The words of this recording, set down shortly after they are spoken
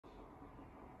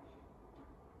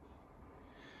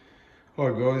Hi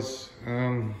guys,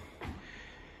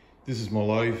 this is my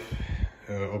lathe,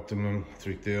 Optimum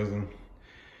 3000.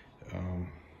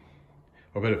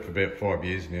 I've had it for about 5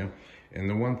 years now, and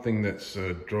the one thing that's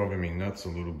driving me nuts a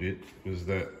little bit was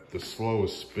that the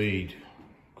slowest speed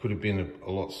could have been a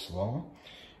lot slower.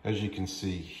 As you can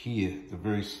see here, the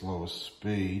very slowest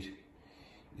speed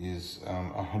is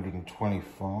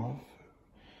 125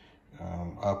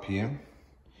 RPM,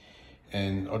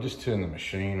 and I'll just turn the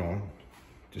machine on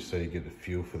just so you get a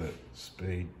feel for that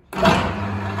speed. It's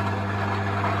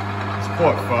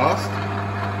quite fast,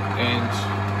 and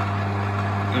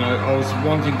you know, I was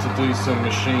wanting to do some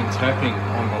machine tapping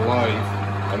on the lathe,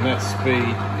 and that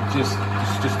speed, it's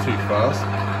just too fast.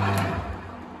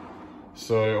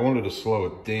 So I wanted to slow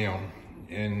it down,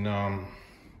 and I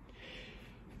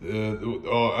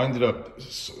ended up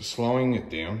slowing it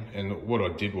down, and what I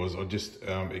did was I just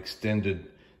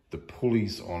extended the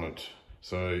pulleys on it.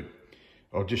 So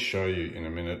I'll just show you in a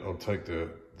minute. I'll take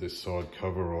this side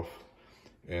cover off,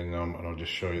 and I'll just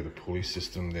show you the pulley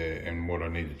system there and what I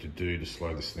needed to do to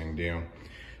slow this thing down.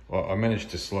 I managed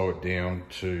to slow it down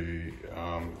to,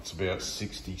 it's about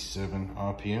 67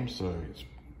 RPM, so it's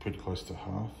pretty close to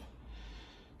half.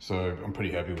 So I'm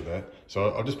pretty happy with that.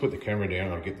 So I'll just put the camera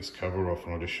down, I'll get this cover off,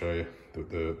 and I'll just show you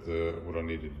what I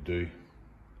needed to do.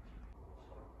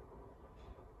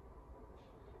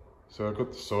 So I've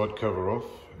got the side cover off,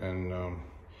 and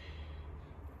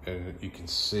you can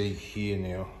see here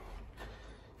now,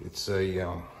 it's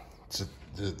the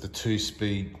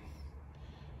 2-speed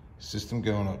system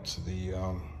going up to the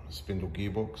spindle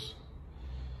gearbox.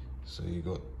 So you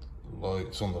got low,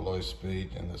 it's on the low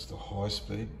speed, and that's the high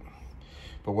speed.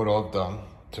 But what I've done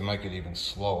to make it even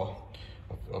slower,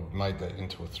 I've made that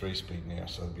into a 3-speed now,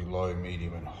 so it'll be low,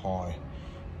 medium, and high.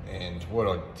 And what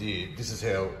I did, this is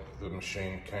how the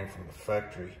machine came from the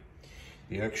factory.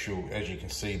 The actual, as you can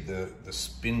see, the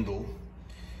spindle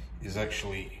is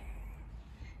actually,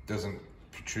 doesn't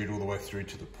protrude all the way through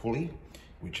to the pulley,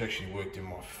 which actually worked in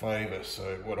my favor.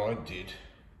 So what I did,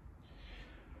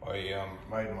 I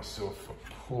made myself a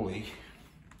pulley.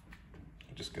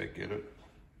 I'll just go get it.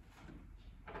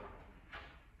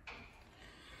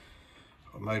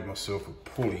 I made myself a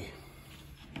pulley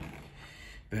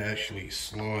that actually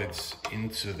slides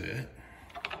into there,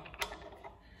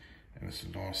 and it's a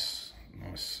nice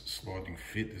sliding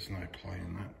fit. There's no play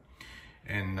in that.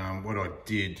 And what I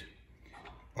did,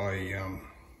 I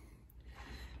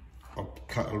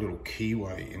cut a little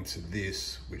keyway into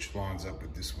this, which lines up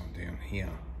with this one down here.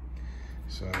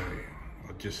 So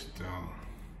I just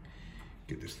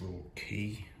get this little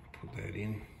key, put that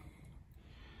in,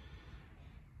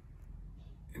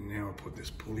 and now I put this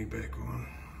pulley back on.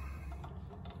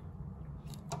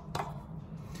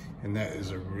 And that is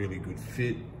a really good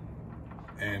fit,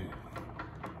 and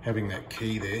having that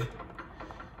key there,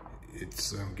 it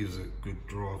gives it good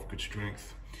drive, good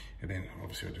strength. And then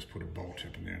obviously I just put a bolt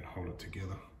up in there and hold it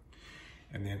together.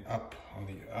 And then up on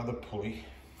the other pulley,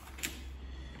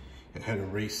 it had a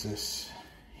recess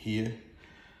here,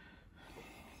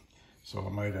 so I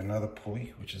made another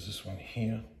pulley, which is this one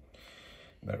here.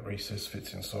 That recess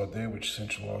fits inside there, which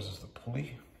centralizes the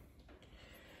pulley.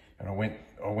 And I went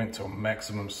to a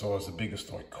maximum size, the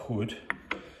biggest I could.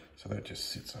 So that just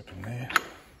sits up in there.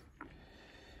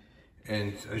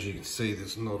 And as you can see,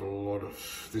 there's not a lot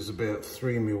of, there's about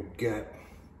 3 mil gap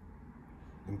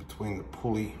in between the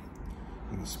pulley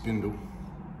and the spindle.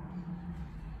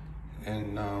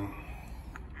 And I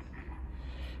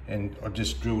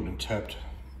just drilled and tapped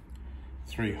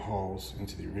 3 holes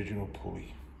into the original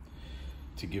pulley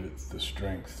to give it the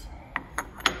strength.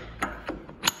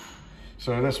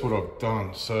 So that's what I've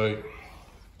done. So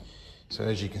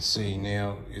as you can see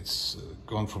now, it's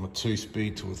gone from a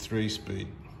 2-speed to a 3-speed.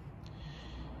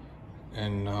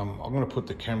 And I'm going to put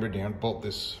the camera down, bolt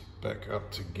this back up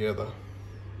together,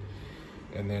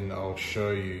 and then I'll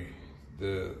show you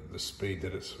the speed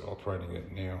that it's operating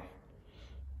at now.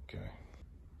 Okay.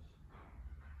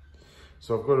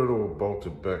 So I've got it all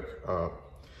bolted back up.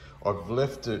 I've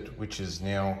left it, which is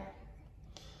now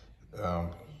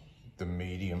the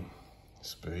medium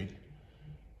speed,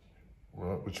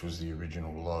 right, which was the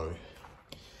original low.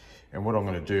 And what I'm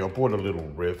going to do, I bought a little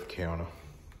rev counter,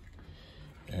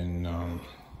 and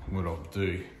what I'll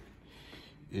do,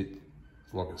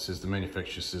 like it says, the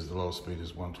manufacturer says the lowest speed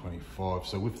is 125.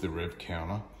 So with the rev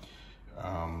counter,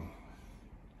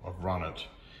 I've run it,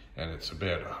 and it's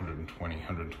about 120,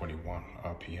 121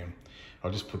 RPM.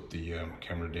 I'll just put the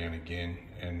camera down again,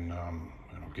 and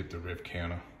I'll get the rev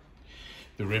counter.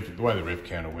 The way the rev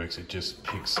counter works, it just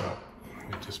picks up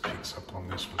on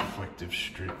this reflective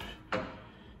strip,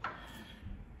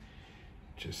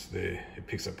 just there. It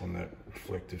picks up on that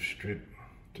reflective strip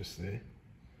just there.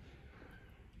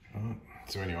 Alright,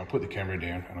 so anyway, I'll put the camera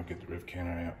down and I'll get the rev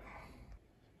counter out.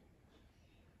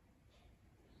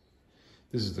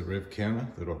 This is the rev counter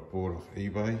that I bought off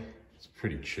eBay. It's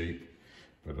pretty cheap,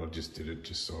 but I just did it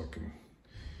just so I can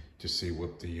just see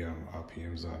what the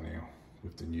RPMs are now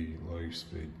with the new low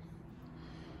speed.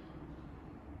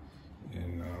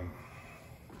 And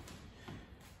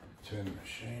turn the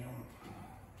machine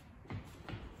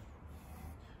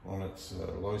on its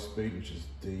low speed, which is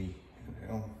D and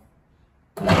L.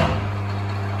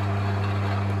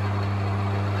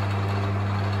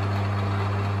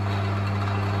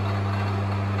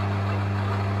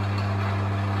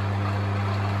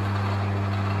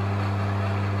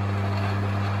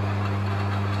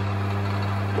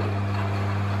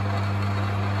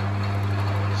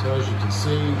 So as you can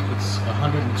see, it's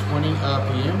 120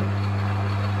 RPM.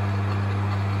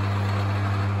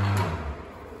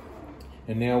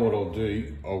 And now what I'll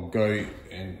do, I'll go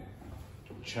and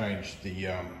change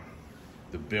the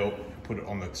belt, put it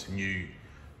on its new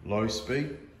low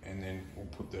speed, and then we'll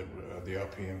put the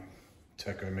RPM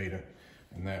tachometer,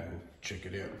 and that will check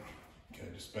it out. Okay,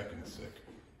 just back in a sec.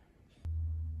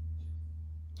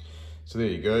 So there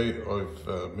you go.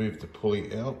 I've moved the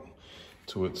pulley out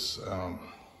to its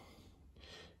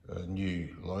new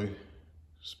low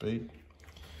speed.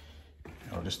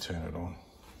 I'll just turn it on.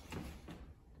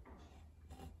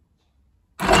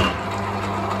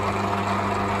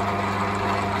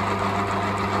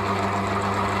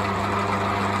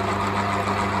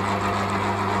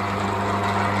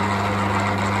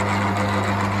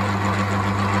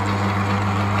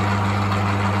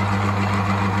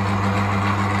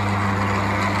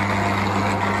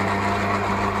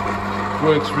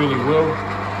 Works really well, and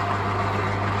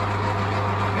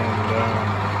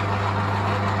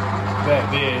that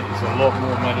there is a lot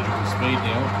more manageable speed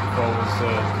now. If I was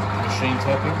machine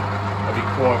tapping, I'd be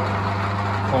quite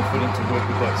confident to work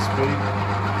with that speed.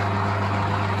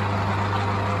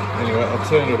 Anyway, I'll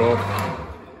turn it off.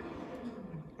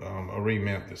 I'll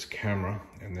remount this camera,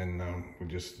 and then we'll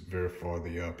just verify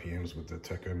the RPMs with the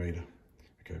tachometer.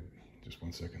 Okay, just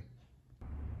 1 second.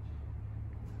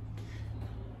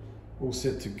 All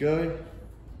set to go.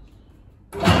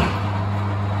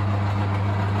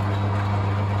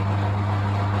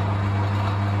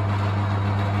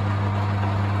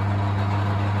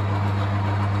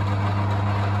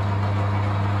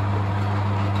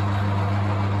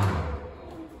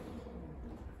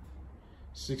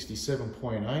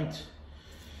 .8.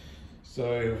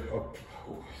 So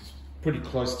it's pretty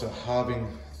close to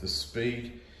halving the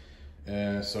speed.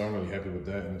 So I'm really happy with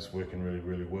that, and it's working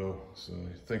really well. So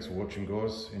thanks for watching,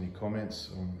 guys. Any comments,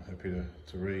 I'm happy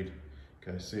to read.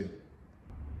 Okay, see you.